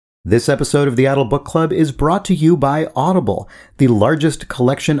This episode of the Idle Book Club is brought to you by Audible, the largest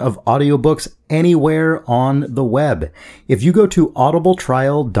collection of audiobooks anywhere on the web. If you go to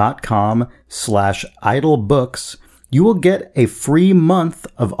audibletrial.com/idlebooks, you will get a free month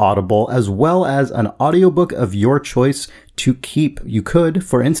of Audible as well as an audiobook of your choice to keep. You could,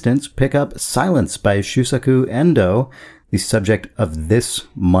 for instance, pick up Silence by Shusako Endo, the subject of this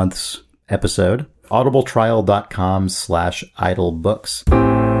month's episode. audibletrial.com/idlebooks.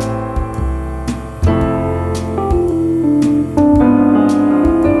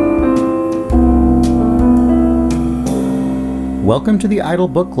 Welcome to the Idle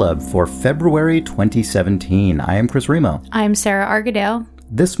Book Club for February 2017. I am Chris Remo. I'm Sarah Argadale.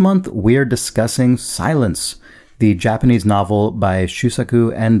 This month we're discussing Silence, the Japanese novel by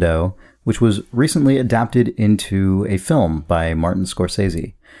Shusako Endo, which was recently adapted into a film by Martin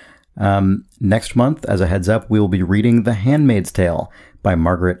Scorsese. Next month, as a heads up, we will be reading The Handmaid's Tale by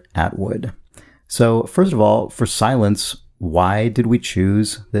Margaret Atwood. So, first of all, for Silence, why did we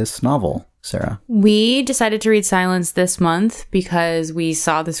choose this novel, Sarah? We decided to read Silence this month because we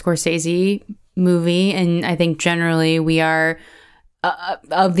saw the Scorsese movie, and I think generally we are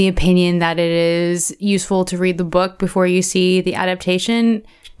of the opinion that it is useful to read the book before you see the adaptation.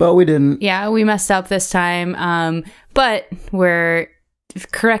 But we didn't. Yeah, we messed up this time, but we're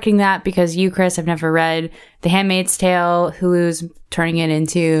correcting that because you, Chris, have never read The Handmaid's Tale. Hulu's turning it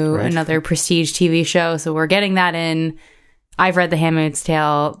into another prestige TV show, so we're getting that in. I've read The Handmaid's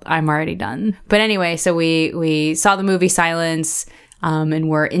Tale. I'm already done. But anyway, so we saw the movie Silence, and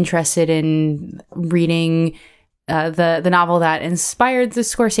we're interested in reading the novel that inspired the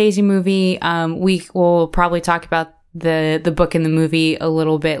Scorsese movie. We will probably talk about the book and the movie a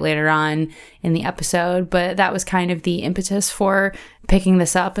little bit later on in the episode, but that was kind of the impetus for picking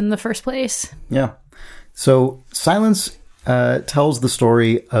this up in the first place. Yeah. So Silence tells the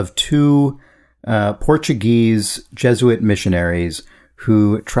story of two Portuguese Jesuit missionaries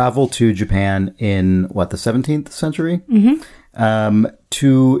who travel to Japan in, the 17th century? Mm-hmm.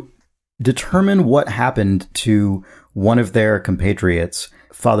 To determine what happened to one of their compatriots,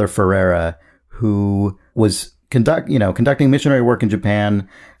 Father Ferreira, who was conducting missionary work in Japan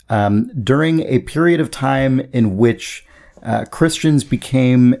during a period of time in which Christians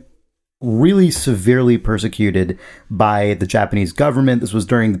became really severely persecuted by the Japanese government. This was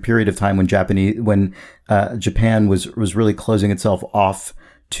during the period of time when Japan was really closing itself off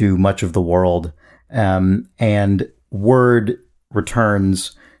to much of the world, and word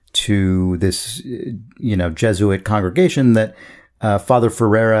returns to this Jesuit congregation that Father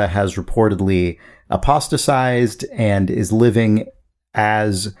Ferreira has reportedly apostatized and is living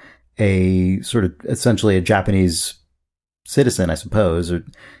as a sort of essentially a Japanese citizen, I suppose, or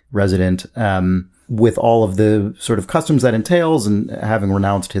resident, with all of the sort of customs that entails, and having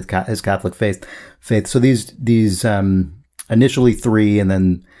renounced his Catholic faith. So these initially 3 and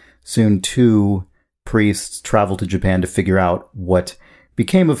then soon 2 priests travel to Japan to figure out what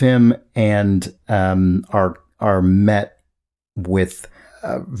became of him, and are met with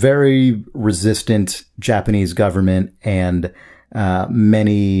a very resistant Japanese government and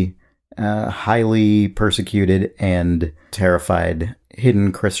many highly persecuted and terrified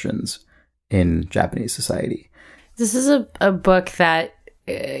hidden Christians in Japanese society. This is a book that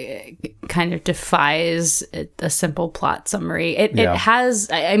kind of defies a simple plot summary. It has,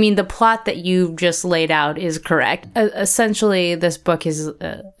 the plot that you just laid out is correct. Essentially, this book is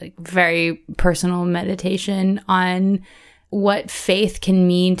a very personal meditation on what faith can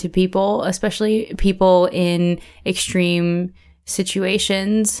mean to people, especially people in extreme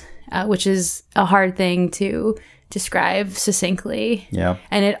situations, which is a hard thing to describe succinctly. Yeah.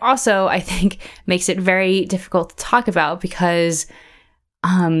 And it also, I think, makes it very difficult to talk about because,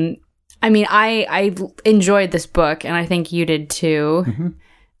 I enjoyed this book, and I think you did too.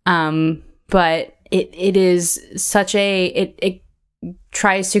 Mm-hmm. But it is such it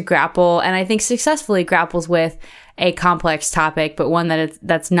tries to grapple, and I think successfully grapples with a complex topic, but one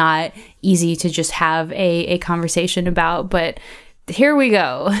that's not easy to just have a conversation about. But here we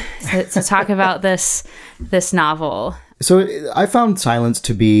go to talk about this novel. So I found Silence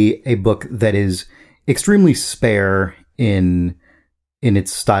to be a book that is extremely spare in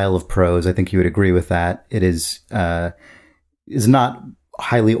its style of prose. I think you would agree with that. It is not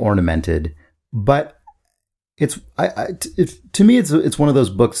highly ornamented, but to me it's one of those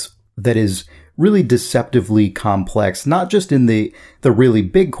books that is really deceptively complex, not just in the really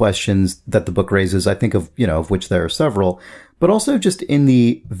big questions that the book raises, I think of which there are several, but also just in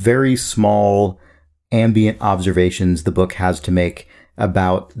the very small ambient observations the book has to make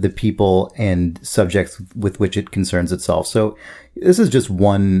about the people and subjects with which it concerns itself. So this is just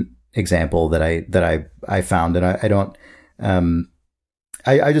one example that I found, and I don't,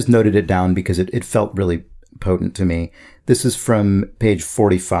 I just noted it down because it felt really potent to me. This is from page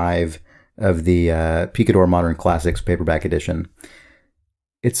 45 of the Picador Modern Classics paperback edition.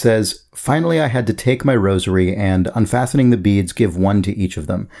 It says, "Finally, I had to take my rosary and, unfastening the beads, give one to each of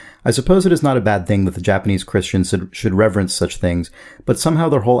them. I suppose it is not a bad thing that the Japanese Christians should reverence such things, but somehow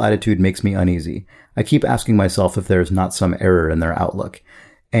their whole attitude makes me uneasy. I keep asking myself if there is not some error in their outlook."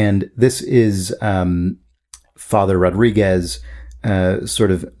 And this is Father Rodriguez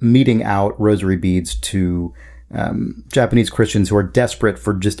sort of meting out rosary beads to Japanese Christians who are desperate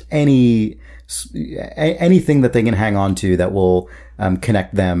for just anything that they can hang on to that will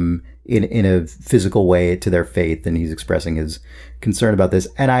connect them in a physical way to their faith. And he's expressing his concern about this.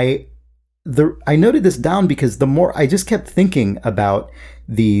 And I noted this down because the more I just kept thinking about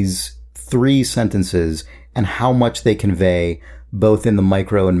these 3 sentences and how much they convey both in the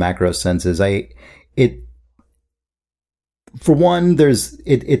micro and macro senses. For one,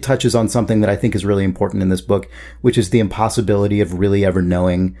 it touches on something that I think is really important in this book, which is the impossibility of really ever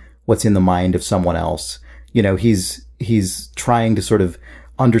knowing what's in the mind of someone else. You know, he's trying to sort of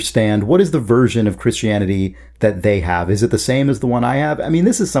understand what is the version of Christianity that they have. Is it the same as the one I have? I mean,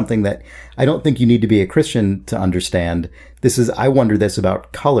 this is something that I don't think you need to be a Christian to understand. I wonder this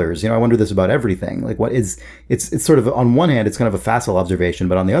about colors. You know, I wonder this about everything. Like it's sort of, on one hand, it's kind of a facile observation,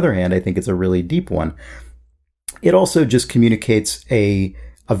 but on the other hand, I think it's a really deep one. It also just communicates a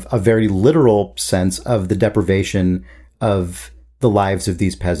very literal sense of the deprivation of the lives of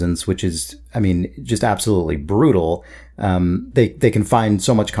these peasants, which is, I mean, just absolutely brutal. They can find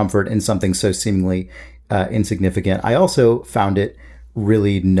so much comfort in something so seemingly insignificant. I also found it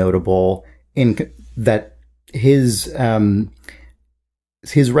really notable in that his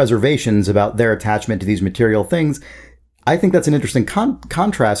reservations about their attachment to these material things. I think that's an interesting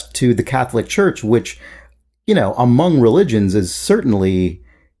contrast to the Catholic Church, which, you know, among religions is certainly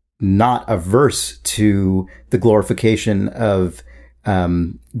not averse to the glorification of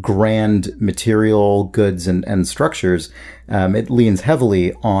grand material goods and structures. It leans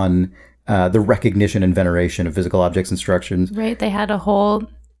heavily on the recognition and veneration of physical objects and structures. Right. They had a whole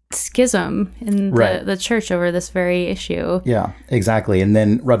schism in the church over this very issue. Yeah, exactly. And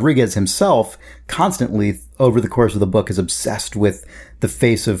then Rodriguez himself constantly, over the course of the book, is obsessed with the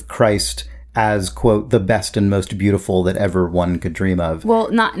face of Christ as, quote, the best and most beautiful that ever one could dream of. Well,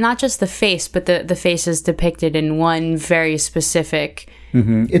 not just the face, but the face is depicted in one very specific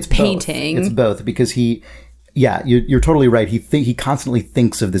It's painting. Both. It's both, because you're totally right. He constantly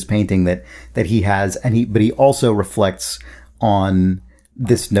thinks of this painting that he has, but he also reflects on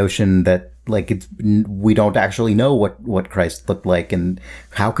this notion that, like, we don't actually know what Christ looked like, and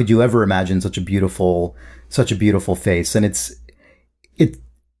how could you ever imagine such a beautiful face? And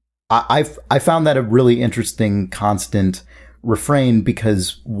I found that a really interesting constant refrain,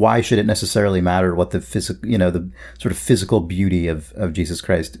 because why should it necessarily matter what the physical, the sort of physical beauty of Jesus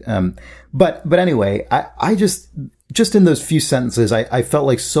Christ? But anyway, I just in those few sentences, I felt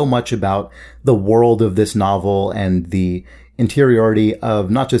like so much about the world of this novel and the interiority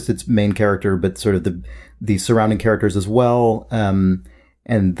of not just its main character, but sort of the surrounding characters as well, and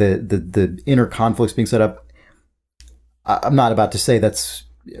the inner conflicts being set up. I'm not about to say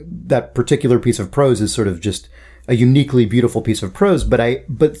that particular piece of prose is sort of just a uniquely beautiful piece of prose,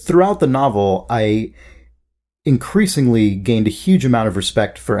 but throughout the novel, I increasingly gained a huge amount of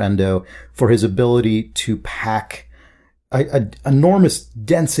respect for Endo, for his ability to pack an enormous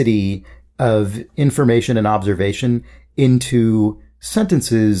density of information and observation into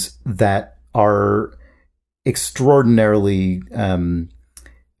sentences that are extraordinarily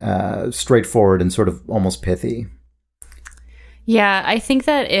straightforward and sort of almost pithy. Yeah, I think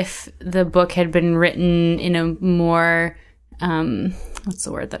that if the book had been written in a more, what's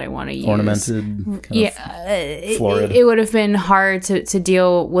the word that I want to use? Ornamented, florid. It would have been hard to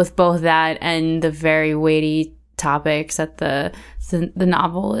deal with both that and the very weighty topics that the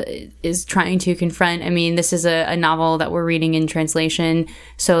novel is trying to confront. I mean, this is a novel that we're reading in translation,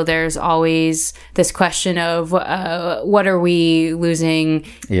 so there's always this question of what are we losing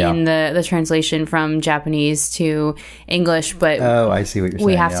in the translation from Japanese to English. But I see what you're saying.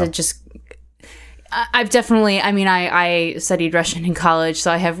 We have to just. I've definitely, I studied Russian in college,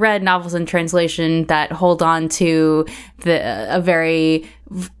 so I have read novels in translation that hold on to a very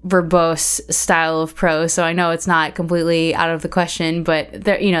verbose style of prose. So I know it's not completely out of the question, but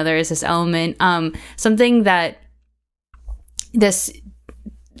there is this element, something that this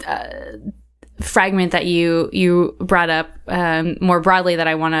fragment that you brought up more broadly that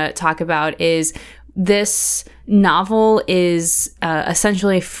I want to talk about is this novel is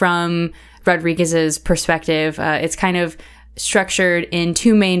essentially from Rodriguez's perspective. It's kind of structured in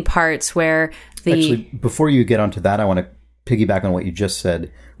two main parts where Actually, before you get onto that, I want to piggyback on what you just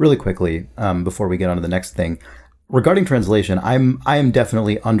said really quickly before we get on to the next thing. Regarding translation, I am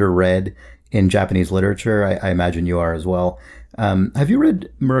definitely underread in Japanese literature. I imagine you are as well. Have you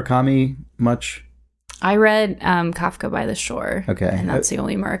read Murakami much? I read Kafka by the Shore. Okay. And that's the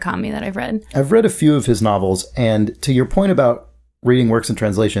only Murakami that I've read. I've read a few of his novels, and to your point about reading works in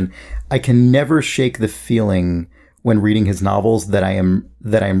translation, I can never shake the feeling when reading his novels that I am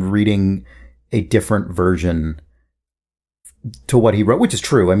reading a different version to what he wrote, which is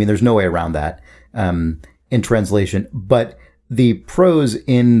true. I mean, there's no way around that in translation. But the prose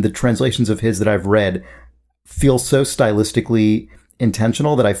in the translations of his that I've read feel so stylistically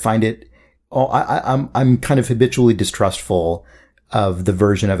intentional that I find it. I'm kind of habitually distrustful of the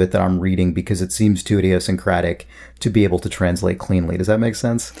version of it that I'm reading because it seems too idiosyncratic to be able to translate cleanly. Does that make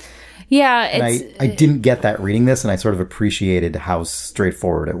sense? Yeah. And I didn't get that reading this, and I sort of appreciated how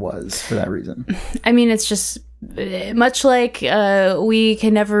straightforward it was for that reason. I mean, it's just much like we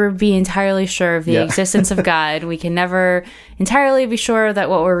can never be entirely sure of the existence of God. We can never entirely be sure that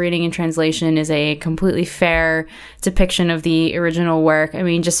what we're reading in translation is a completely fair depiction of the original work. I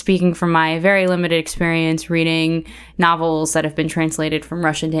mean, just speaking from my very limited experience reading novels that have been translated from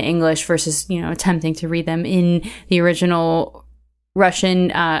Russian to English versus, attempting to read them in the original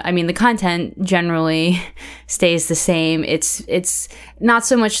Russian, I mean, the content generally stays the same. It's not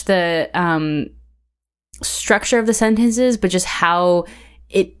so much the structure of the sentences, but just how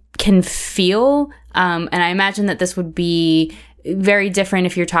it can feel. And I imagine that this would be very different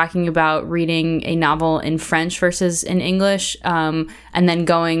if you're talking about reading a novel in French versus in English, and then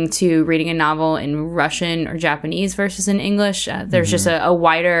going to reading a novel in Russian or Japanese versus in English. There's just a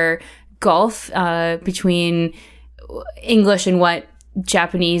wider gulf between English and what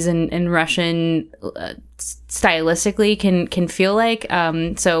Japanese and Russian stylistically can feel like.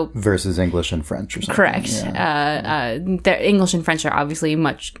 So versus English and French or something. Correct. Yeah. English and French are obviously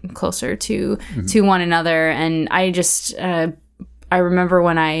much closer to one another. And I just I remember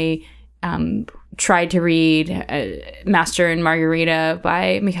when I tried to read Master and Margarita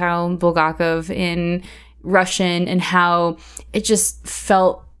by Mikhail Bulgakov in Russian and how it just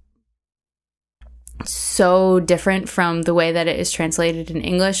felt so different from the way that it is translated in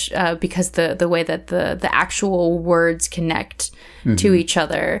English, because the way that the actual words connect to each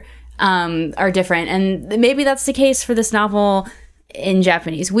other are different. And maybe that's the case for this novel in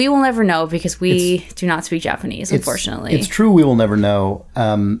Japanese. We will never know because we do not speak Japanese, unfortunately. It's true, we will never know.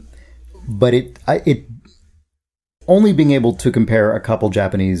 But it only being able to compare a couple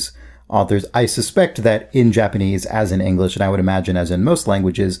Japanese authors, I suspect that in Japanese, as in English, and I would imagine as in most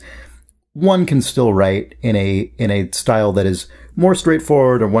languages, one can still write in a style that is more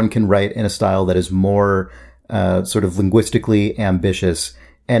straightforward, or one can write in a style that is more sort of linguistically ambitious.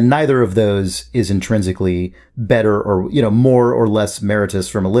 And neither of those is intrinsically better or, more or less meritorious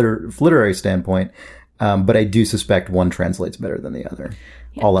from a literary standpoint. But I do suspect one translates better than the other,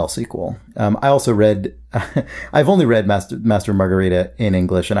 all else equal. I also read, I've only read Master and Margarita in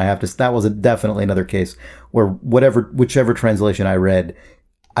English, and I have to, that was definitely another case where whichever translation I read,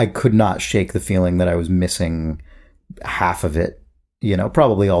 I could not shake the feeling that I was missing half of it,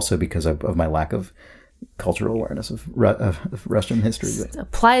 probably also because of my lack of cultural awareness of Russian history. It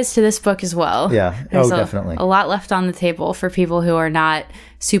applies to this book as well. Yeah. There's definitely. A lot left on the table for people who are not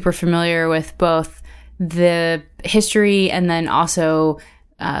super familiar with both the history and then also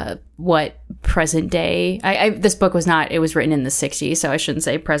what present day. This book was not, it was written in the 60s, so I shouldn't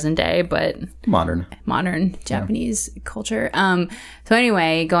say present day, but modern Japanese culture. So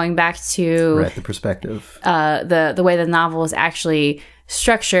anyway, going back to the perspective, the way the novel is actually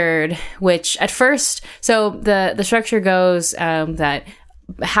structured, which at first, so the structure goes that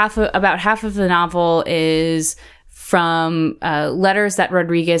about half of the novel is from letters that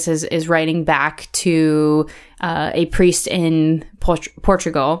Rodriguez is writing back to a priest in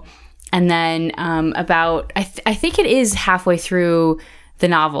Portugal. And then about, I think it is halfway through the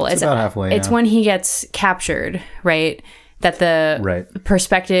novel. It's about halfway, It's when he gets captured, right? That the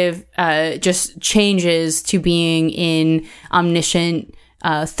perspective just changes to being in omniscient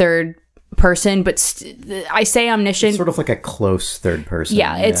third person. But I say omniscient. It's sort of like a close third person.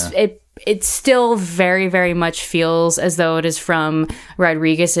 Yeah, it still very, very much feels as though it is from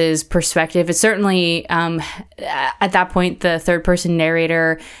Rodriguez's perspective. It certainly, at that point, the third person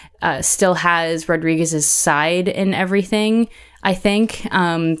narrator still has Rodriguez's side in everything, I think.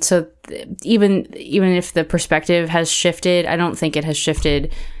 So even if the perspective has shifted, I don't think it has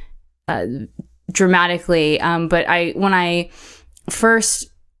shifted dramatically. But when I first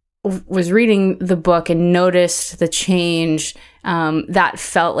was reading the book and noticed the change, that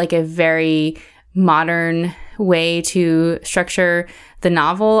felt like a very modern way to structure the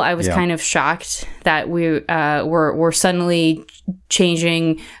novel. I was kind of shocked that we were suddenly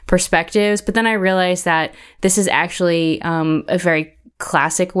changing perspectives, but then I realized that this is actually a very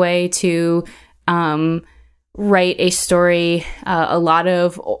classic way to write a story. A lot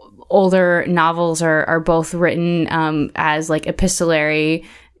of older novels are both written as like epistolary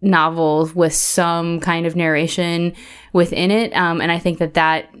novels with some kind of narration within it, and I think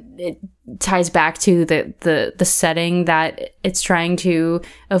that it ties back to the setting that it's trying to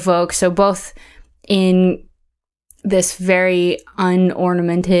evoke. So both in this very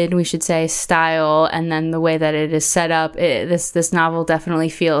unornamented, we should say, style, and then the way that it is set up, this novel definitely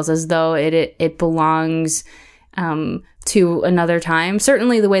feels as though it belongs to another time.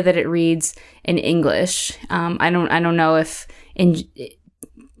 Certainly the way that it reads in English. I don't know if in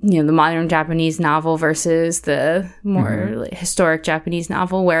the modern Japanese novel versus the more historic Japanese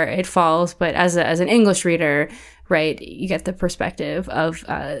novel where it falls, but as an English reader, right, you get the perspective of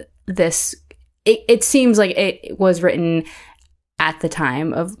this. It seems like it was written at the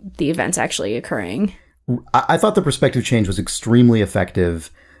time of the events actually occurring. I thought the perspective change was extremely effective,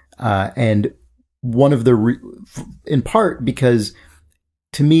 and one of in part because,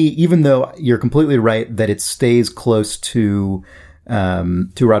 to me, even though you're completely right that it stays close to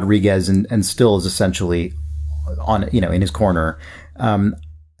Rodriguez and still is essentially on, in his corner,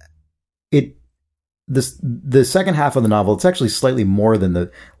 the second half of the novel, it's actually slightly more than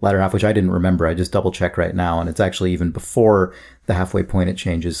the latter half, which I didn't remember. I just double checked right now, and it's actually even before the halfway point it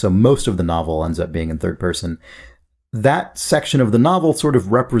changes. So most of the novel ends up being in third person. That section of the novel sort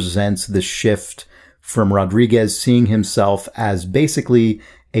of represents the shift from Rodriguez seeing himself as basically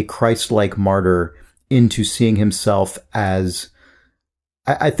a Christ-like martyr into seeing himself as,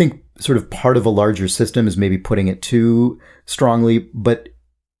 I think, sort of part of a larger system is maybe putting it too strongly, but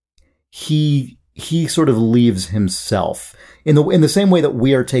he sort of leaves himself in the same way that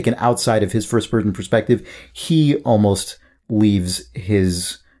we are taken outside of his first person perspective. He almost leaves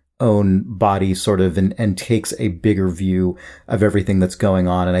his own body sort of and takes a bigger view of everything that's going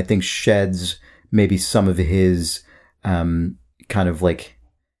on. And I think sheds maybe some of his kind of like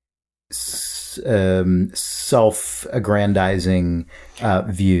self-aggrandizing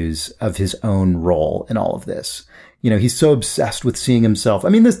views of his own role in all of this. He's so obsessed with seeing himself. I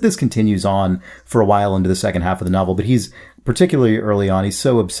mean, this continues on for a while into the second half of the novel, but he's particularly early on, he's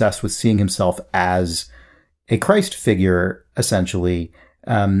so obsessed with seeing himself as a Christ figure, essentially,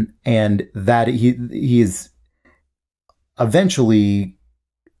 and that he is eventually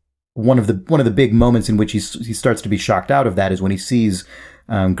one of the big moments in which he starts to be shocked out of that is when he sees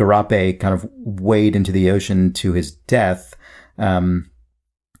Garape kind of wade into the ocean to his death,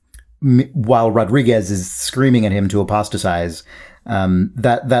 while Rodriguez is screaming at him to apostatize.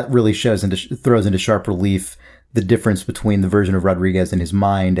 That really throws into sharp relief the difference between the version of Rodriguez in his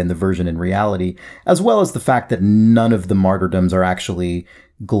mind and the version in reality, as well as the fact that none of the martyrdoms are actually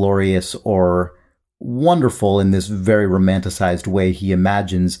glorious or wonderful in this very romanticized way he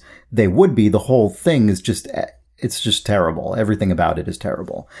imagines they would be. The whole thing is it's just terrible. Everything about it is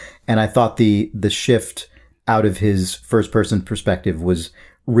terrible. And I thought the shift out of his first person perspective was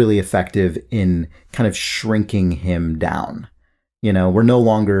really effective in kind of shrinking him down. We're no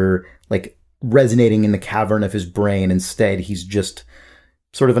longer like resonating in the cavern of his brain. Instead, he's just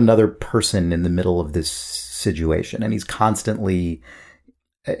sort of another person in the middle of this situation. And he's constantly,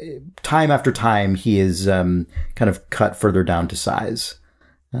 time after time, he is kind of cut further down to size.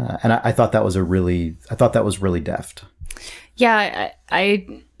 And I thought that was really deft. Yeah, I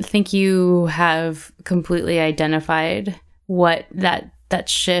think you have completely identified what that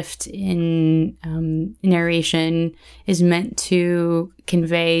shift in narration is meant to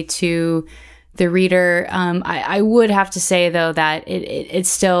convey to the reader. I would have to say, though, that it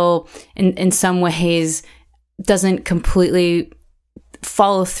still, in some ways, doesn't completely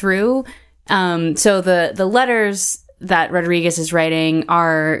follow through. So the letters that Rodriguez is writing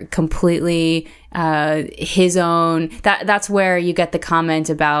are completely his own. That's where you get the comment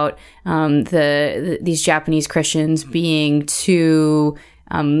about these Japanese Christians being too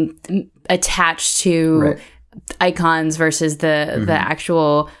attached to icons versus the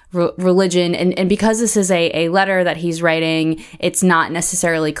actual religion. And because this is a letter that he's writing, it's not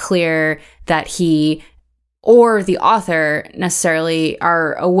necessarily clear that he or the author necessarily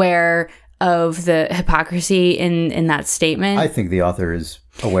are aware of the hypocrisy in that statement. I think the author is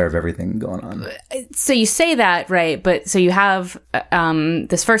aware of everything going on. So you say that, right? But so you have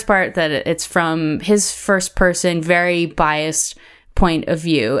this first part that it's from his first person, very biased point of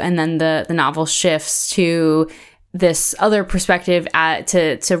view, and then the novel shifts to this other perspective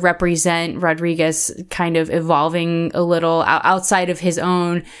to represent Rodriguez kind of evolving a little outside of his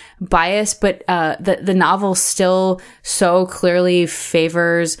own bias, but the novel still so clearly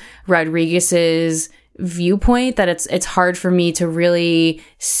favors Rodriguez's viewpoint that it's hard for me to really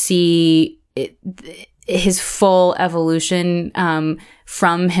see his full evolution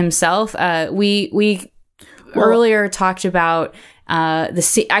from himself. We earlier talked about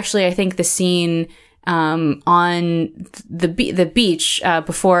actually I think the scene on the beach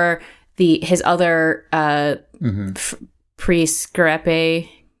before his other priest Garepe.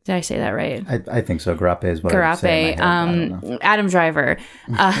 Did I say that right? I think so. Garepe is what I say. Adam Driver.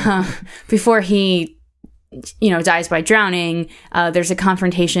 Before he dies by drowning, there's a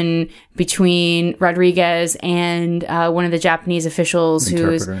confrontation between Rodriguez and one of the Japanese officials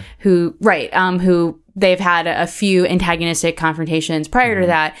who they've had a few antagonistic confrontations prior to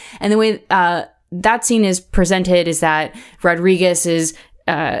that. And the way that scene is presented is that Rodriguez is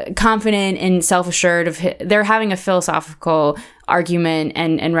confident and self-assured they're having a philosophical argument,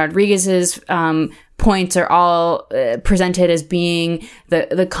 and Rodriguez's points are all presented as being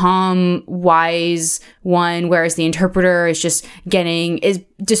the calm, wise one, whereas the interpreter is just is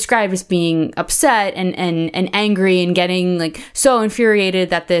described as being upset and angry and getting like so infuriated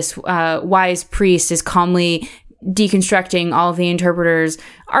that this wise priest is calmly deconstructing all of the interpreter's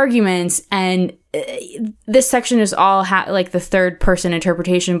arguments. And this section is all like the third person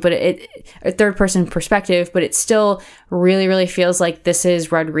interpretation, but a third person perspective, but it still really, really feels like this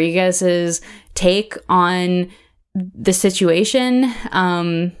is Rodriguez's take on the situation.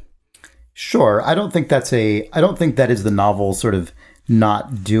 Sure. I don't think that is the novel sort of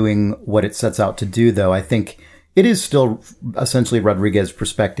not doing what it sets out to do, though. I think it is still essentially Rodriguez's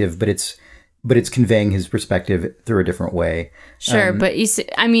perspective, but it's conveying his perspective through a different way. Sure, but you see,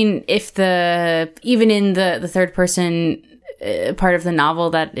 I mean, if even in the third person part of the novel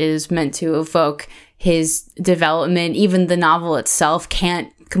that is meant to evoke his development, even the novel itself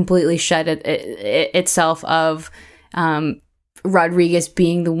can't completely shed itself of Rodriguez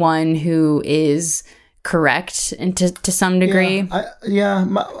being the one who is correct, and to some degree.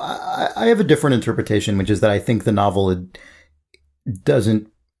 I have a different interpretation, which is that I think the novel doesn't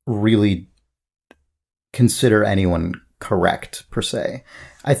really consider anyone correct per se.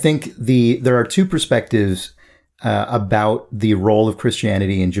 I think there are two perspectives about the role of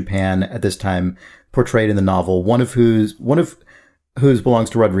Christianity in Japan at this time portrayed in the novel. One of whose belongs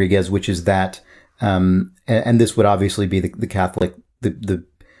to Rodriguez, which is that, and this would obviously be the Catholic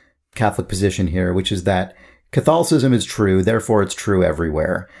position here, which is that Catholicism is true, therefore it's true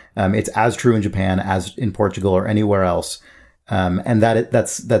everywhere. It's as true in Japan as in Portugal or anywhere else, and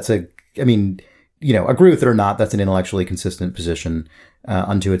agree with it or not, that's an intellectually consistent position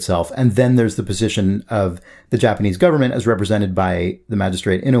unto itself. And then there's the position of the Japanese government as represented by the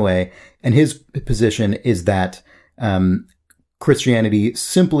magistrate Inoue, and his position is that Christianity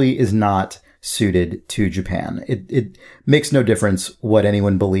simply is not suited to Japan. It makes no difference what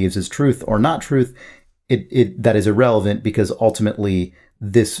anyone believes is truth or not truth. That is irrelevant, because ultimately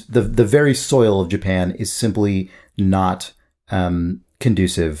the very soil of Japan is simply not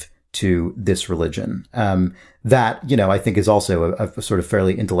conducive to this religion. That, I think is also a sort of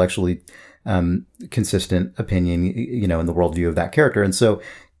fairly intellectually consistent opinion, in the worldview of that character. And so,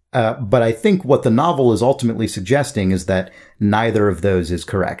 but I think what the novel is ultimately suggesting is that neither of those is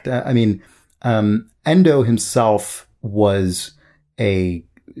correct. Endo himself was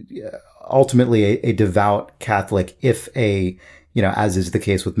ultimately a devout Catholic, if as is the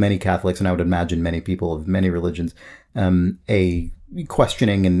case with many Catholics, and I would imagine many people of many religions, a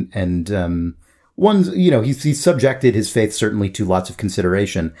questioning and one's, he's subjected his faith certainly to lots of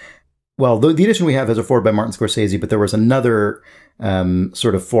consideration. Well, the edition we have has a foreword by Martin Scorsese, but there was another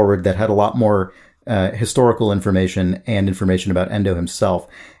sort of foreword that had a lot more historical information and information about Endo himself.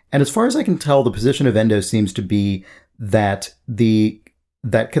 And as far as I can tell, the position of Endo seems to be that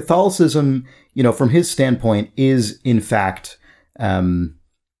that Catholicism, from his standpoint, is in fact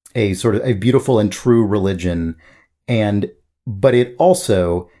a sort of a beautiful and true religion, but it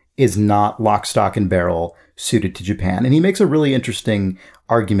also is not lock, stock, and barrel suited to Japan. And he makes a really interesting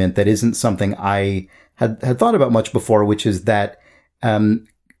argument that isn't something I had thought about much before, which is that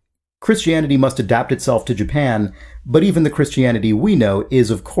Christianity must adapt itself to Japan, but even the Christianity we know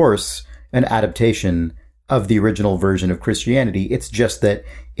is, of course, an adaptation of the original version of Christianity. It's just that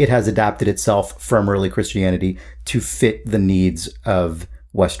it has adapted itself from early Christianity to fit the needs of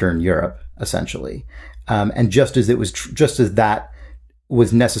Western Europe, essentially. And just as that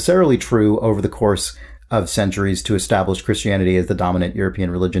was necessarily true over the course of centuries to establish Christianity as the dominant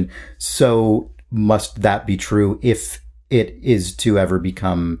European religion, so must that be true if it is to ever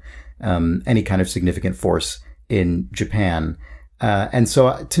become any kind of significant force in Japan. And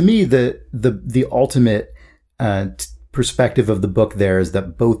so to me, the ultimate perspective of the book there is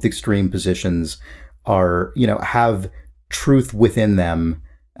that both extreme positions are, have truth within them,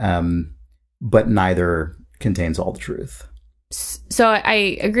 but neither contains all the truth. So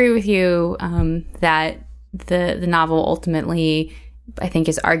I agree with you that the novel ultimately, I think,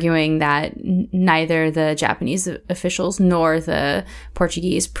 is arguing that neither the Japanese officials nor the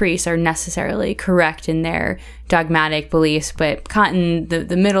Portuguese priests are necessarily correct in their dogmatic beliefs, but caught in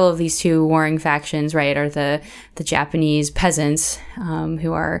the middle of these two warring factions, right, are the Japanese peasants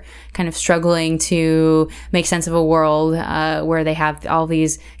who are kind of struggling to make sense of a world where they have all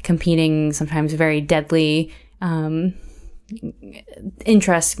these competing, sometimes very deadly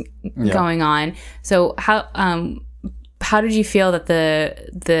interests going on. So how did you feel that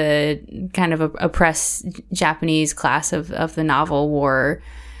the kind of oppressed Japanese class of the novel were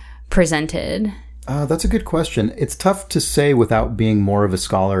presented? That's a good question. It's tough to say without being more of a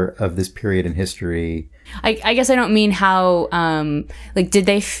scholar of this period in history. I guess I don't mean how, did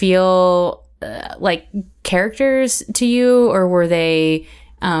they feel like characters to you, or were they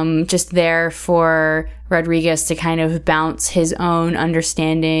just there for Rodriguez to kind of bounce his own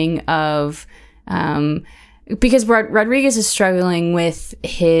understanding of, because Rodriguez is struggling with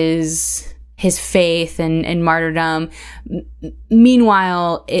his faith and martyrdom.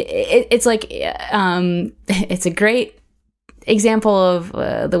 Meanwhile, it's like it's a great example of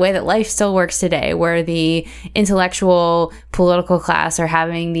the way that life still works today, where the intellectual political class are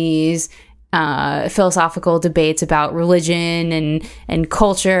having these philosophical debates about religion and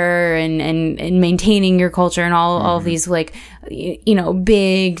culture and maintaining your culture and all of these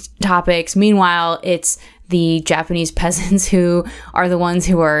big topics. Meanwhile, it's the Japanese peasants who are the ones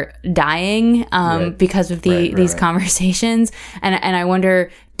who are dying because of these conversations. And I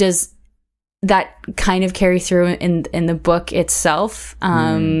wonder, does that kind of carry through in the book itself?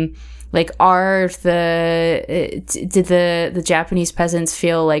 Did the Japanese peasants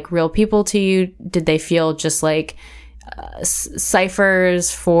feel like real people to you? Did they feel just like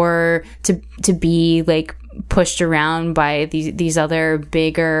ciphers to be like pushed around by these other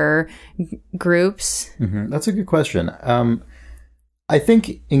bigger groups? Mm-hmm. That's a good question. I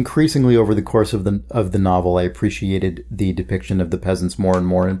think increasingly over the course of the novel, I appreciated the depiction of the peasants more and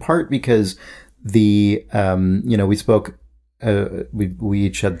more, in part because we spoke. We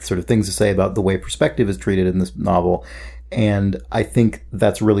each had sort of things to say about the way perspective is treated in this novel. And I think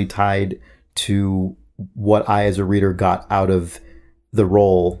that's really tied to what I, as a reader, got out of the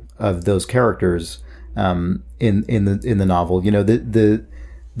role of those characters in the novel.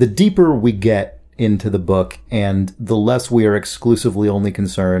 The deeper we get into the book and the less we are exclusively only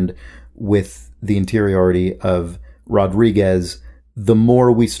concerned with the interiority of Rodriguez, the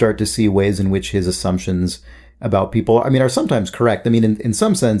more we start to see ways in which his assumptions about people, are sometimes correct. In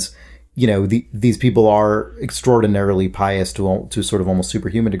some sense, these people are extraordinarily pious to sort of almost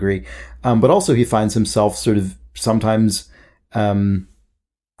superhuman degree. But also he finds himself sort of sometimes,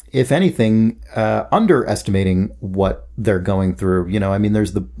 if anything, underestimating what they're going through.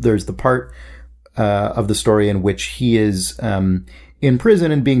 There's the part of the story in which he is in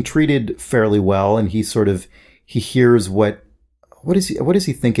prison and being treated fairly well, and he hears what does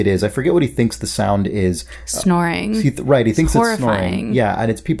he think it is? I forget what he thinks the sound is. Snoring. He thinks it's snoring. Yeah, and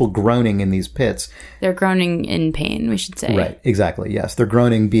it's people groaning in these pits. They're groaning in pain, we should say. Right, exactly, yes. They're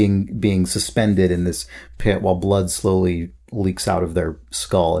groaning being suspended in this pit while blood slowly leaks out of their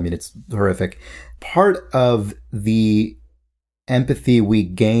skull. It's horrific. Part of the empathy we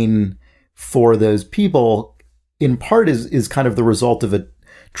gain for those people, in part, is kind of the result of a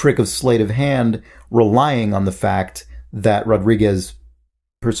trick of sleight of hand, relying on the fact that Rodriguez's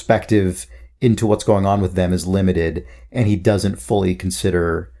perspective into what's going on with them is limited, and he doesn't fully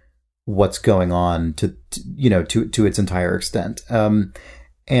consider what's going on to its entire extent.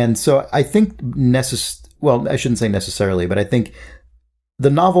 And so I think I shouldn't say necessarily, but I think the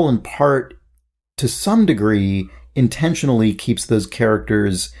novel, in part, to some degree, intentionally keeps those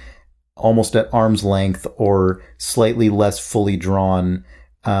characters almost at arm's length or slightly less fully drawn,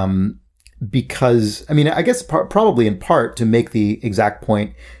 because, I mean, I guess probably in part to make the exact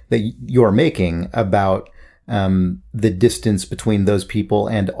point that you're making about the distance between those people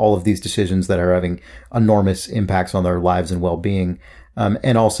and all of these decisions that are having enormous impacts on their lives and well-being.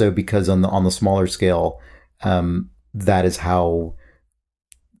 And also because on the smaller scale, that is how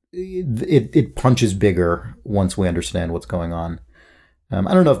it punches bigger once we understand what's going on.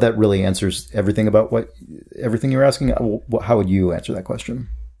 I don't know if that really answers everything about everything you're asking. How would you answer that question?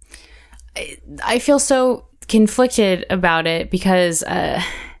 I feel so conflicted about it because I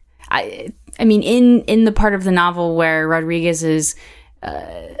mean, in the part of the novel where Rodriguez is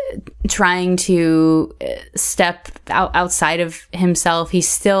trying to step outside of himself, he's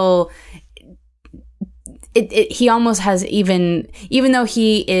still. He almost has even though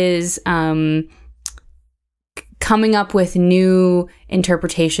he is coming up with new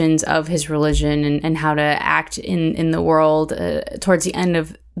interpretations of his religion and how to act in the world towards the end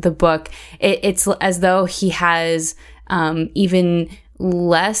of the book, it's as though he has even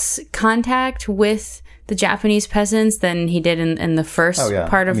less contact with the Japanese peasants than he did in the first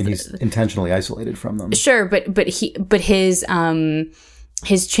part of. I mean, he's intentionally isolated from them. Sure, but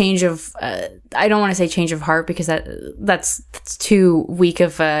his change of I don't want to say change of heart because that's too weak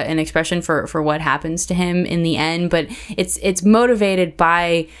of an expression for what happens to him in the end, but it's motivated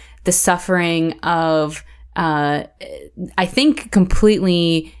by the suffering of I think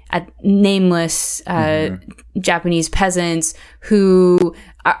completely nameless Japanese peasants who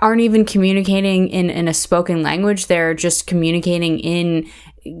aren't even communicating in a spoken language. They're just communicating in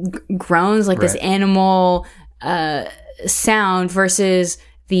groans, like this animal sound, versus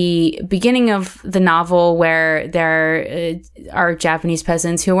the beginning of the novel where there are Japanese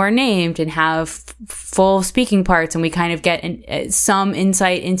peasants who are named and have full speaking parts, and we kind of get some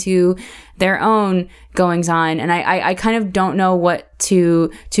insight into their own goings on. And I kind of don't know what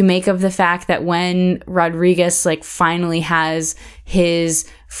to make of the fact that when Rodriguez finally has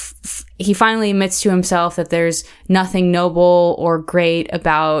he finally admits to himself that there's nothing noble or great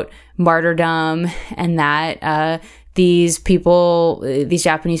about martyrdom, and that these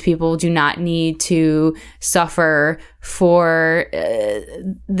Japanese people do not need to suffer for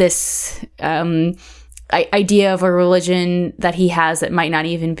this idea of a religion that he has that might not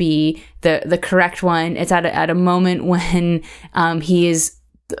even be the correct one. It's at a moment when he is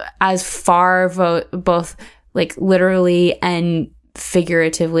as far both literally and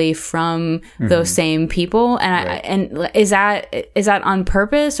figuratively from those same people, and is that on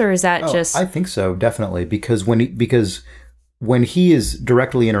purpose, or is that just? I think so, definitely, because when he is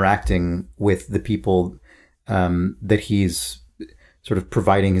directly interacting with the people that he's sort of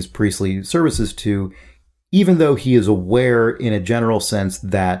providing his priestly services to, even though he is aware in a general sense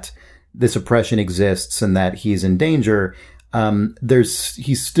that this oppression exists and that he's in danger,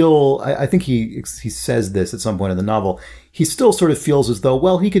 he's still, I think he says this at some point in the novel, he still sort of feels as though,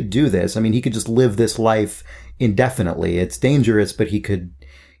 well, he could do this. I mean, he could just live this life indefinitely. It's dangerous, but he could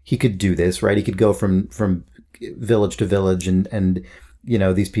do this, right? He could go from village to village and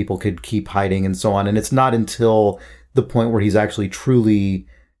these people could keep hiding and so on. And it's not until the point where he's actually truly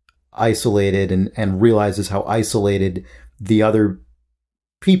isolated and realizes how isolated the other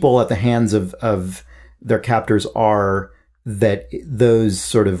people at the hands of their captors are, that those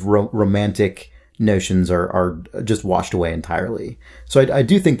sort of romantic notions are just washed away entirely. So I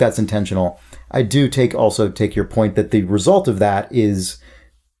do think that's intentional. I do take your point that the result of that is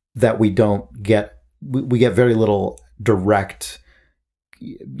that we get very little direct,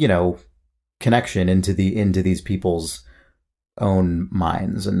 connection into these people's own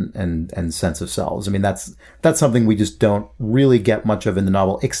minds and sense of selves. I mean, that's something we just don't really get much of in the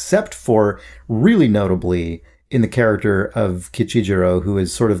novel, except for really notably in the character of Kichijiro, who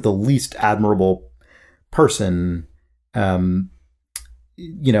is sort of the least admirable person, I don't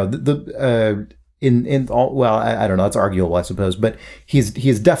know, that's arguable, I suppose, but he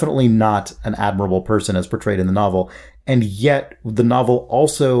is definitely not an admirable person as portrayed in the novel. And yet the novel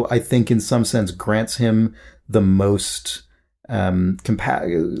also, I think, in some sense grants him the most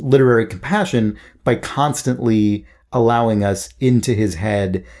literary compassion by constantly allowing us into his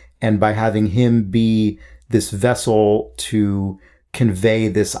head and by having him be this vessel to convey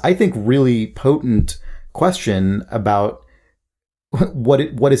this, I think, really potent question about what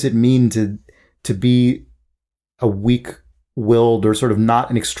does it mean to be a weak-willed or sort of not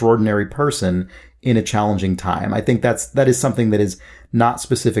an extraordinary person in a challenging time. I think that is something that is not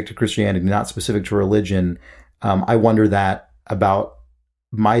specific to Christianity, not specific to religion. I wonder that about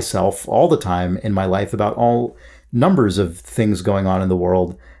myself all the time in my life, about all numbers of things going on in the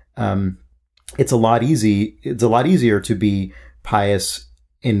world. it's a lot easier to be pious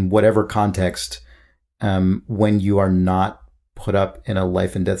in whatever context when you are not put up in a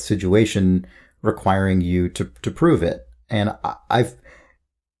life and death situation requiring you to prove it. And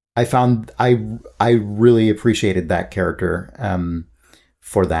I found I really appreciated that character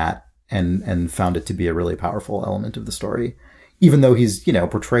for that, and found it to be a really powerful element of the story, even though he's, you know,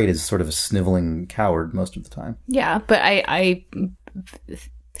 portrayed as sort of a sniveling coward most of the time. Yeah, but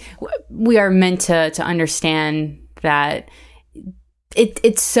we are meant to understand that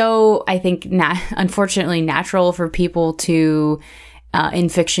it's so, I think, unfortunately natural for people to in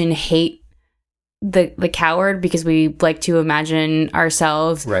fiction hate the coward, because we like to imagine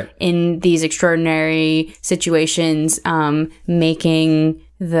ourselves in these extraordinary situations, making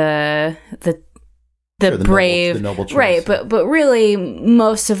the brave, the noble choice. Right, but really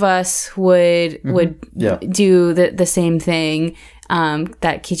most of us would do the same thing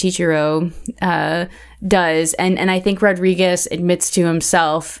that Kichichiro does, and I think Rodriguez admits to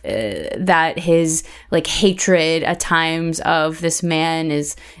himself that his like hatred at times of this man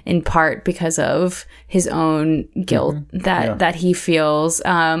is in part because of his own guilt that he feels.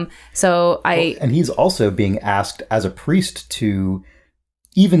 And he's also being asked as a priest to,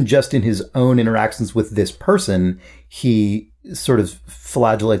 even just in his own interactions with this person, he sort of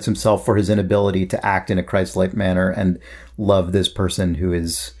flagellates himself for his inability to act in a Christ-like manner and love this person who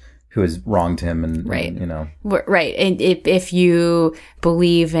has wronged him, and you know, right. And if you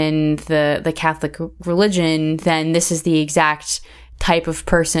believe in the Catholic religion, then this is the exact type of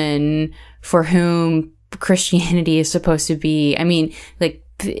person for whom Christianity is supposed to be. I mean, like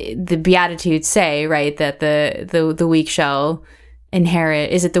the Beatitudes say, right, that the weak shall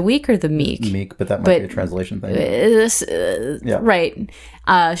inherit. Is it the weak or the meek? Meek, but that might be a translation thing. Right.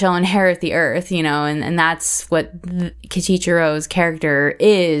 Shall inherit the earth, you know, and that's what Kichichiro's character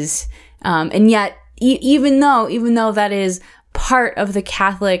is. And yet, even though that is part of the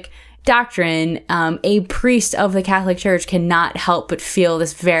Catholic doctrine, a priest of the Catholic Church cannot help but feel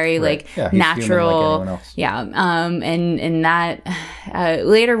this very natural, and that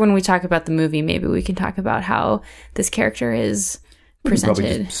later when we talk about the movie, maybe we can talk about how this character is presented. We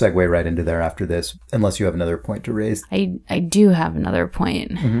can probably just segue right into there after this, unless you have another point to raise. I do have another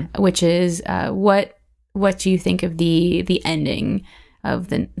point, which is what do you think of the ending of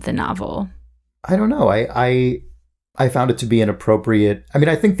the novel? I don't know. I found it to be inappropriate. I mean,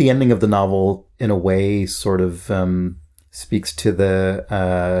 I think the ending of the novel, in a way, sort of speaks to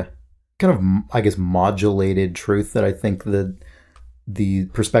the kind of, I guess, modulated truth that I think the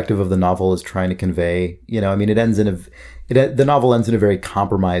perspective of the novel is trying to convey. You know, I mean, the novel ends in a very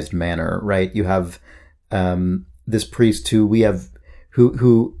compromised manner, right? You have this priest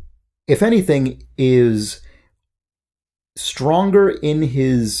who, if anything, is stronger in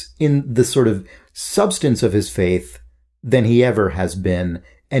the sort of substance of his faith than he ever has been.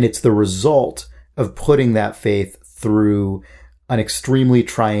 And it's the result of putting that faith through an extremely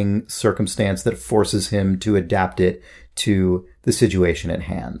trying circumstance that forces him to adapt it to the situation at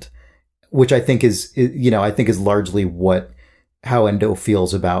hand, which I think is largely how Endo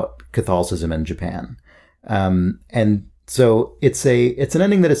feels about Catholicism in Japan. And so it's an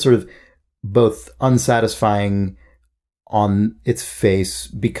ending that is sort of both unsatisfying on its face,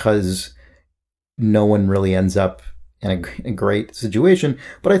 because no one really ends up in a great situation,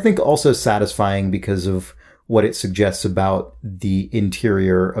 but I think also satisfying because of what it suggests about the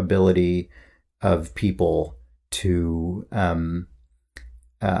interior ability of people to come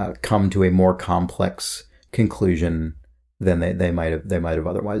to a more complex conclusion than they might have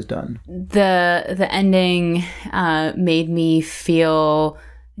otherwise done. The ending made me feel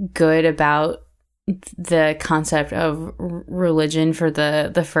good about the concept of religion for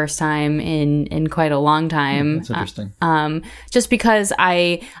the first time in quite a long time. That's interesting. Just because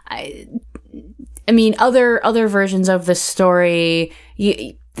I mean, other versions of the story,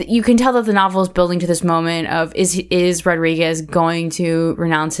 you can tell that the novel is building to this moment of is Rodriguez going to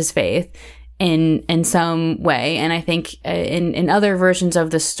renounce his faith in some way? And I think in other versions of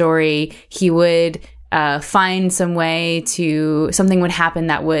the story, he would find some way something would happen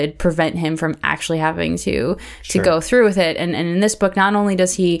that would prevent him from actually having to go through with it. And in this book, not only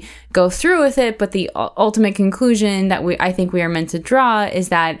does he go through with it, but the ultimate conclusion that I think we are meant to draw is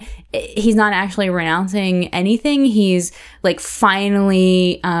that he's not actually renouncing anything. He's like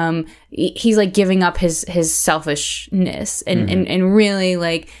finally, he's like giving up his selfishness and really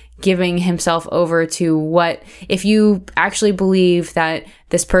like giving himself over to what, if you actually believe that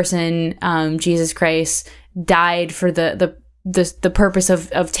this person, Jesus Christ, died for the the purpose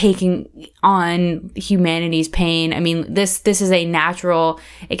of taking on humanity's pain. I mean, this is a natural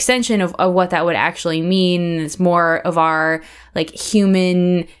extension of what that would actually mean. It's more of our like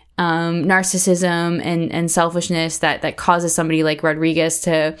human narcissism and selfishness that causes somebody like Rodriguez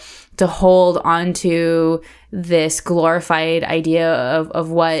to hold onto this glorified idea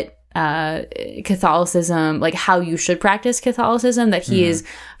of what Catholicism, like how you should practice Catholicism, that he is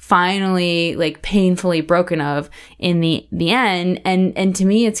finally like painfully broken of in the end. And to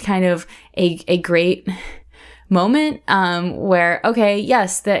me, it's kind of a great moment where, okay,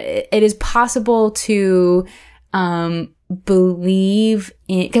 yes, that it is possible to believe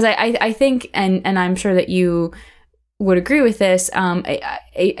in, because I think, and I'm sure that you would agree with this,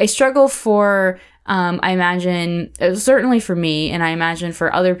 a struggle for I imagine, certainly for me, and I imagine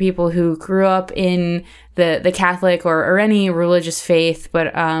for other people who grew up in the Catholic or any religious faith,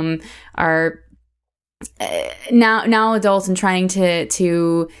 but are now adults and trying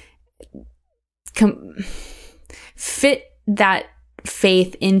to fit that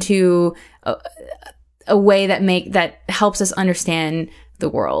faith into a way that helps us understand the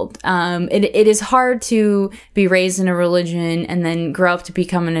world. It is hard to be raised in a religion and then grow up to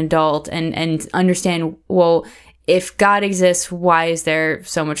become an adult and understand, well, if God exists, why is there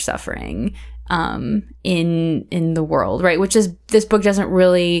so much suffering in the world, right? Which is, this book doesn't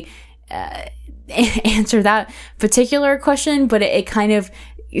really answer that particular question, but it kind of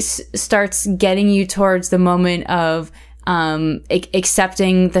starts getting you towards the moment of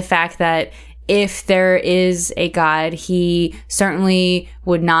accepting the fact that if there is a God, he certainly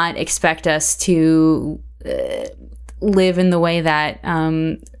would not expect us to live in the way that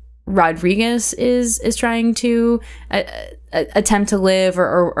Rodriguez is trying to attempt to live,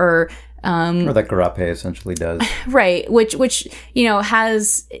 or that Garape essentially does, right? Which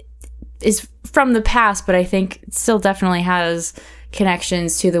is from the past, but I think it still definitely has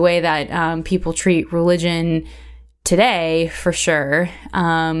connections to the way that people treat religion today, for sure.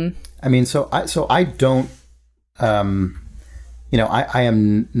 I mean, so I don't, I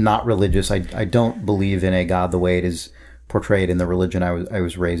am not religious. I don't believe in a God the way it is portrayed in the religion I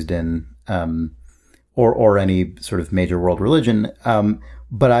was raised in, or any sort of major world religion.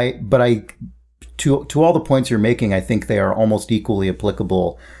 But I, to all the points you're making, I think they are almost equally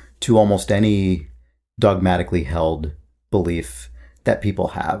applicable to almost any dogmatically held belief that people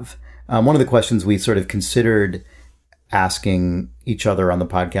have. One of the questions we sort of considered asking each other on the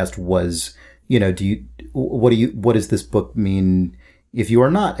podcast was, what does this book mean if you are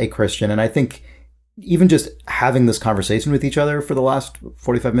not a Christian? And I think even just having this conversation with each other for the last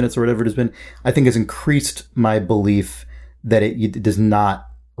 45 minutes or whatever it has been, I think has increased my belief that it does not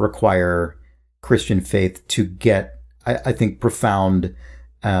require Christian faith to get, I think, profound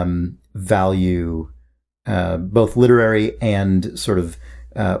value, both literary and sort of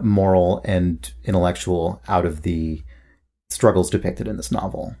moral and intellectual, out of the struggles depicted in this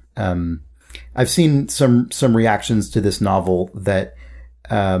novel. I've seen some reactions to this novel that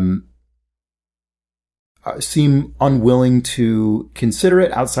seem unwilling to consider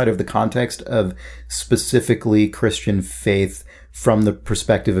it outside of the context of specifically Christian faith from the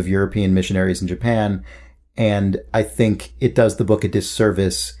perspective of European missionaries in Japan. And I think it does the book a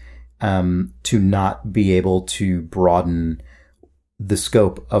disservice to not be able to broaden the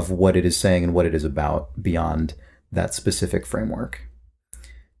scope of what it is saying and what it is about beyond that specific framework.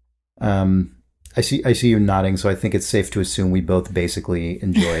 I see you nodding, so I think it's safe to assume we both basically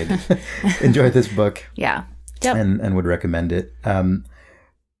enjoyed this book. Yeah. Yep. And would recommend it.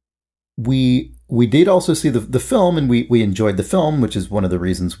 We did also see the film, and we enjoyed the film, which is one of the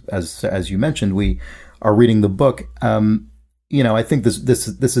reasons, as you mentioned, we are reading the book. I think this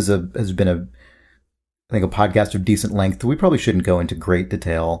has been a podcast of decent length. We probably shouldn't go into great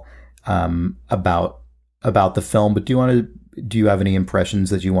detail about the film, but do you have any impressions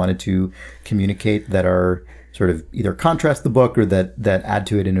that you wanted to communicate that are sort of either contrast the book or that add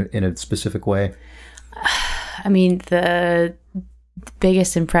to it in a specific way? I mean, the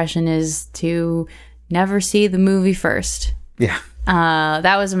biggest impression is to never see the movie first. Yeah.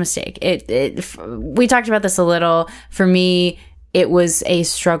 That was a mistake. We talked about this a little. For me, it was a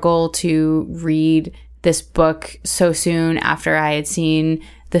struggle to read this book so soon after I had seen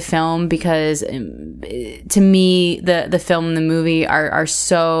the film, because to me, the film and the movie are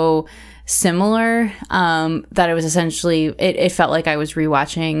so similar that it was essentially, it felt like I was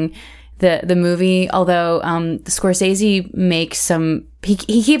rewatching the movie. Although Scorsese makes some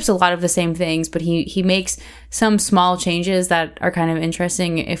he keeps a lot of the same things, but he makes some small changes that are kind of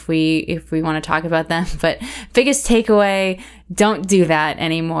interesting if we want to talk about them. But biggest takeaway, don't do that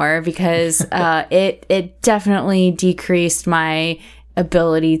anymore, because it definitely decreased my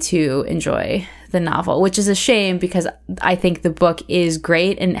ability to enjoy the novel, which is a shame, because I think the book is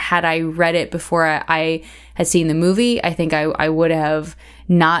great, and had I read it before I had seen the movie, I think I would have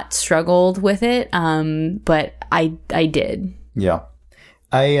not struggled with it, but I did. Yeah.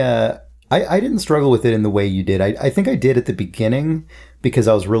 I didn't struggle with it in the way you did. I think I did at the beginning, because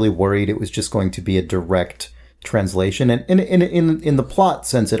I was really worried it was just going to be a direct translation. And in the plot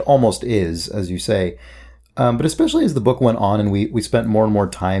sense, it almost is, as you say. But especially as the book went on and we spent more and more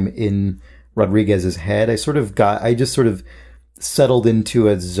time in Rodriguez's head, I just sort of settled into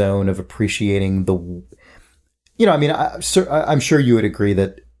a zone of appreciating I'm sure you would agree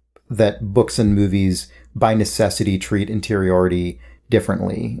that books and movies by necessity treat interiority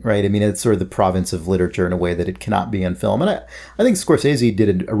differently, right? I mean, it's sort of the province of literature in a way that it cannot be in film. And I think Scorsese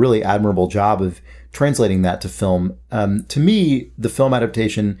did a really admirable job of translating that to film. To me, the film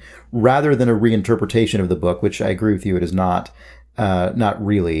adaptation, rather than a reinterpretation of the book, which I agree with you, it is not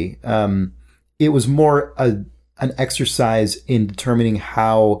really. It was more an exercise in determining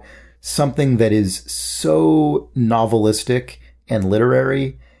how something that is so novelistic and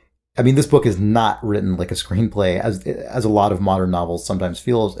literary. I mean, this book is not written like a screenplay, as a lot of modern novels sometimes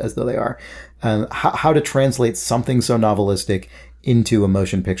feel as though they are. How to translate something so novelistic into a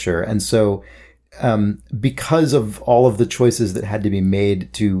motion picture. And so because of all of the choices that had to be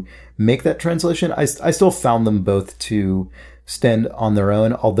made to make that translation, I still found them both to stand on their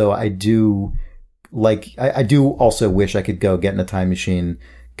own, although I do also wish I could go get in a time machine,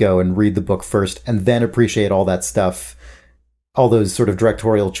 go and read the book first, and then appreciate all that stuff, all those sort of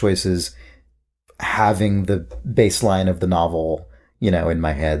directorial choices, having the baseline of the novel, in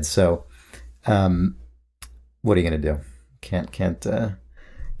my head. So, what are you going to do? Can't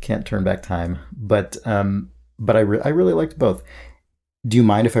turn back time. But I really liked both. Do you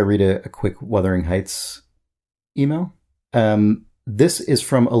mind if I read a quick Wuthering Heights email? This is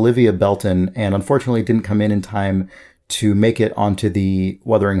from Olivia Belton, and unfortunately didn't come in time to make it onto the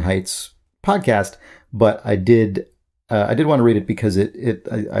Wuthering Heights podcast, but I did want to read it because I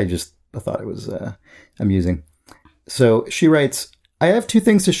thought it was amusing. So she writes, I have two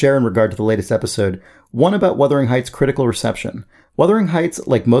things to share in regard to the latest episode. One about Wuthering Heights' critical reception. Wuthering Heights,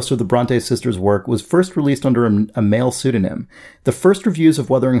 like most of the Bronte sisters' work, was first released under a male pseudonym. The first reviews of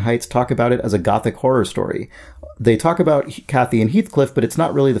Wuthering Heights talk about it as a gothic horror story. They talk about Kathy and Heathcliff, but it's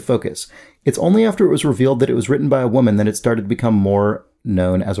not really the focus. It's only after it was revealed that it was written by a woman that it started to become more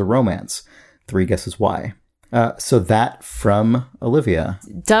known as a romance. 3 guesses why. So that from Olivia.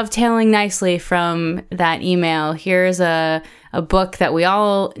 Dovetailing nicely from that email, here's a book that we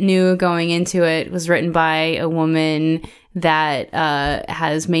all knew going into it was written by a woman that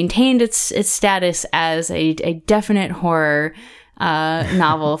has maintained its status as a definite horror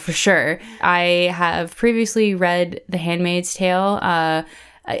novel for sure. I have previously read The Handmaid's Tale.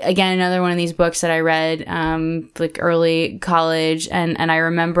 Again, another one of these books that I read like early college, and I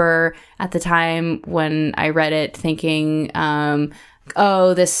remember at the time when I read it thinking,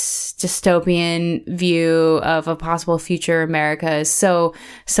 oh, this dystopian view of a possible future America is so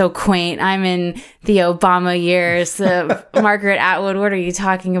quaint. I'm in the Obama years. Margaret Atwood, what are you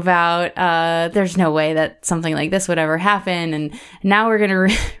talking about? There's no way that something like this would ever happen. And now we're going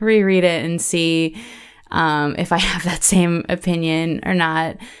to reread it and see if I have that same opinion or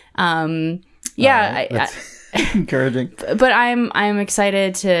not. Encouraging. But I'm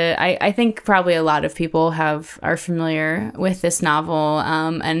excited to. I think probably a lot of people are familiar with this novel,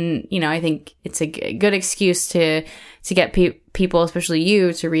 and I think it's a good excuse to get people, especially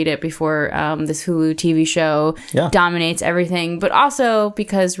you, to read it before this Hulu TV show dominates everything. But also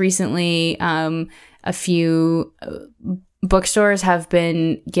because recently a few bookstores have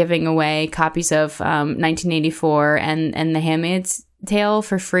been giving away copies of 1984 and The Handmaid's Tale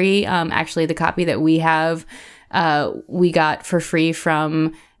for free. Actually, the copy that we have, we got for free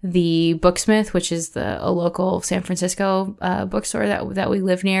from the Booksmith, which is a local San Francisco bookstore that we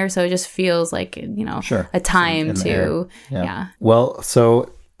live near. So it just feels like a time to Well,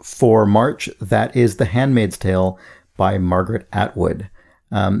 so for March, that is The Handmaid's Tale by Margaret Atwood.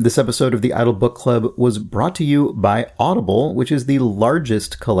 This episode of the Idle Book Club was brought to you by Audible, which is the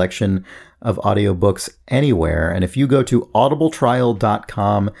largest collection of audiobooks anywhere. And if you go to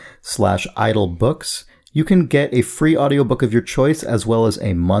audibletrial.com/idlebooks, you can get a free audiobook of your choice as well as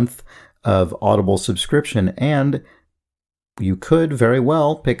a month of Audible subscription. And you could very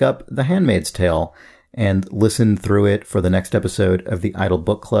well pick up The Handmaid's Tale. and listen through it for the next episode of the Idle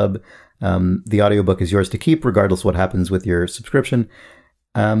Book Club. The audiobook is yours to keep, regardless of what happens with your subscription.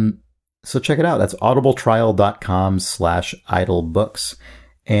 So check it out. That's audibletrial.com/idlebooks.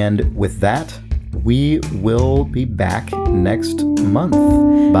 And with that, we will be back next month.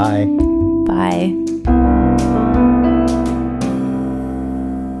 Bye. Bye.